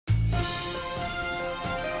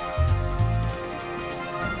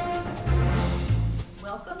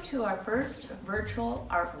to our first virtual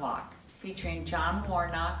art walk featuring John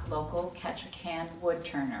Warnock, local Ketchikan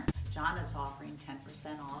woodturner. John is offering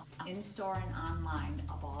 10% off in-store and online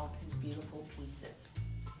of all of his beautiful pieces.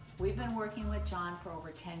 We've been working with John for over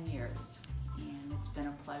 10 years, and it's been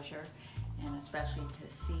a pleasure, and especially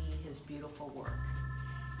to see his beautiful work.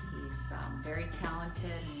 He's very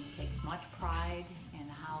talented, and he takes much pride in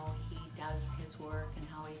how he does his work and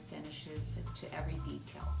how he finishes it to every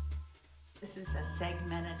detail. This is a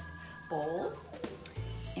segmented bowl,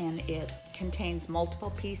 and it contains multiple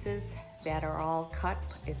pieces that are all cut.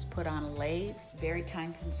 It's put on a lathe, very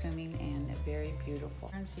time consuming and very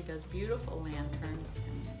beautiful. He does beautiful lanterns,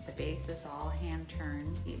 and the base is all hand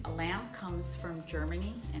turned. The lamp comes from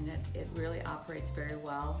Germany, and it really operates very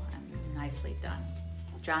well and nicely done.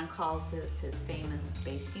 John calls this his famous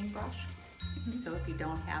basting brush. So if you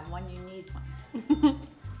don't have one, you need one.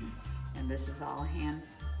 And this is all hand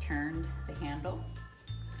turned, the handle,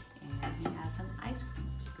 and he has an ice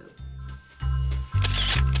cream scoop.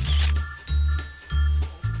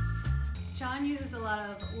 John uses a lot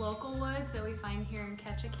of local woods that we find here in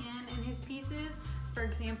Ketchikan in his pieces. For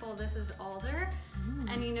example, this is alder,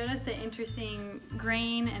 and you notice the interesting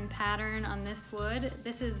grain and pattern on this wood.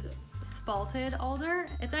 This is spalted alder.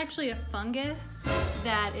 It's actually a fungus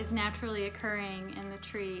that is naturally occurring in the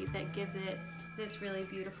tree that gives it this really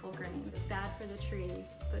beautiful grain. It's bad for the tree,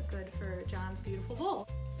 but good for John's beautiful bowl.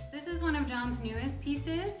 This is one of John's newest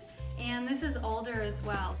pieces, and this is alder as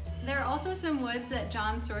well. There are also some woods that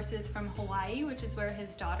John sources from Hawaii, which is where his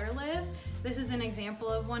daughter lives. This is an example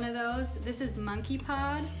of one of those. This is monkey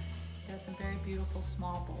pod. He has some very beautiful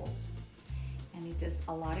small bowls, and he does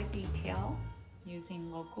a lot of detail using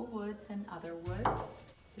local woods and other woods.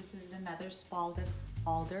 This is another spalted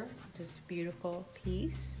alder, just a beautiful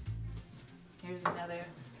piece. Here's another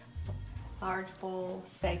large bowl,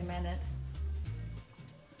 segmented.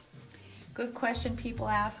 Good question people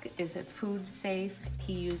ask, is it food safe?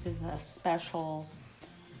 He uses a special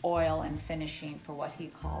oil and finishing for what he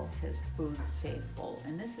calls his food safe bowl.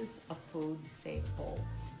 And this is a food safe bowl,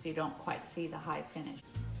 so you don't quite see the high finish.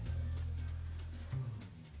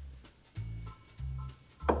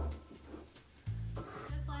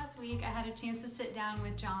 Week, I had a chance to sit down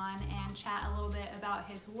with John and chat a little bit about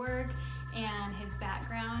his work and his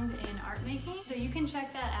background in art making. So you can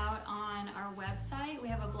check that out on our website. We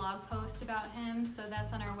have a blog post about him, so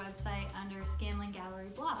that's on our website under Scanlon Gallery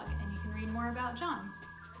blog, and you can read more about John.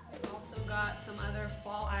 I've also got some other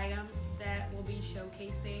fall items that will be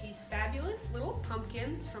showcasing these fabulous little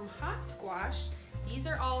pumpkins from Hot Squash. These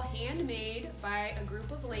are all handmade by a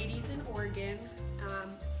group of ladies in Oregon,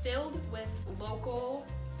 filled with local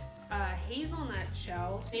hazelnut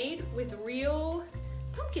shells made with real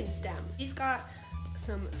pumpkin stems. He's got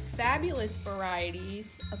some fabulous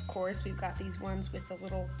varieties. Of course, we've got these ones with the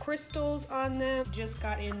little crystals on them. Just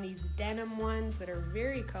got in these denim ones that are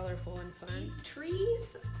very colorful and fun. These trees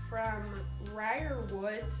from Ryer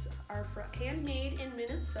Woods are handmade in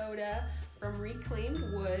Minnesota from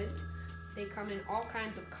reclaimed wood. They come in all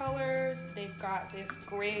kinds of colors. They've got this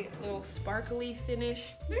great little sparkly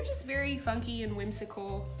finish. They're just very funky and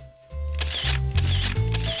whimsical.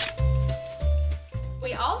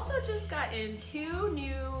 We also just got in two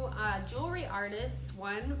new jewelry artists,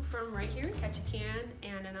 one from right here in Ketchikan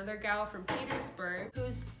and another gal from Petersburg,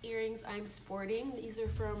 whose earrings I'm sporting. These are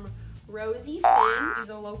from Rosie Finn. She's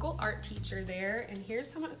a local art teacher there, and here's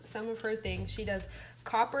some of her things. She does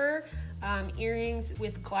copper earrings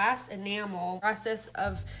with glass enamel, process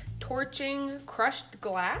of torching crushed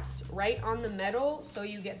glass right on the metal, so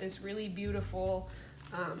you get this really beautiful,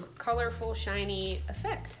 colorful, shiny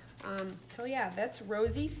effect. So yeah, that's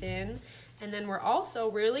Rosie Finn. And then we're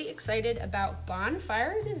also really excited about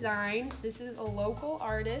Bonfire Designs. This is a local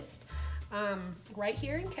artist right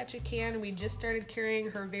here in Ketchikan. We just started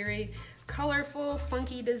carrying her very colorful,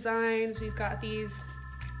 funky designs. We've got these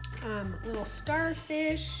little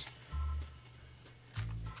starfish.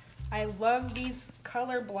 I love these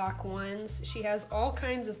color block ones. She has all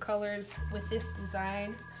kinds of colors with this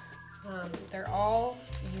design. They're all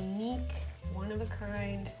unique, one of a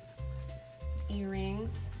kind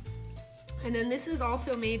earrings. And then this is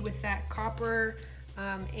also made with that copper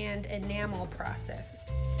and enamel process.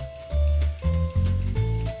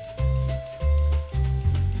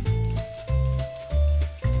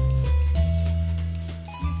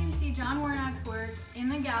 You can see John Warnock's work in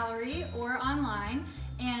the gallery or online,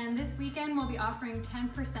 And this weekend we'll be offering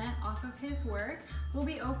 10% off of his work. We'll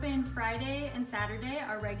be open Friday and Saturday,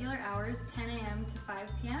 our regular hours, 10 a.m. to 5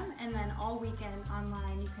 p.m. And then all weekend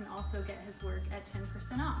online, you can also get his work at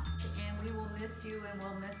 10% off. And we will miss you and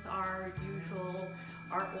we'll miss our usual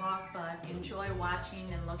art walk, but enjoy watching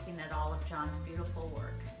and looking at all of John's beautiful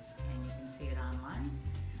work. And you can see it online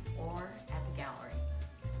or at the gallery.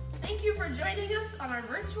 Thank you for joining us on our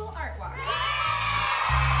virtual art walk.